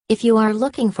If you are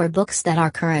looking for books that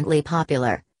are currently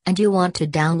popular, and you want to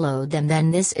download them, then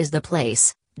this is the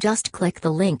place. Just click the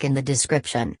link in the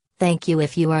description. Thank you.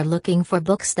 If you are looking for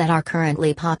books that are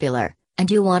currently popular,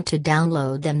 and you want to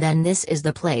download them, then this is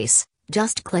the place.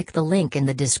 Just click the link in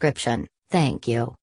the description. Thank you.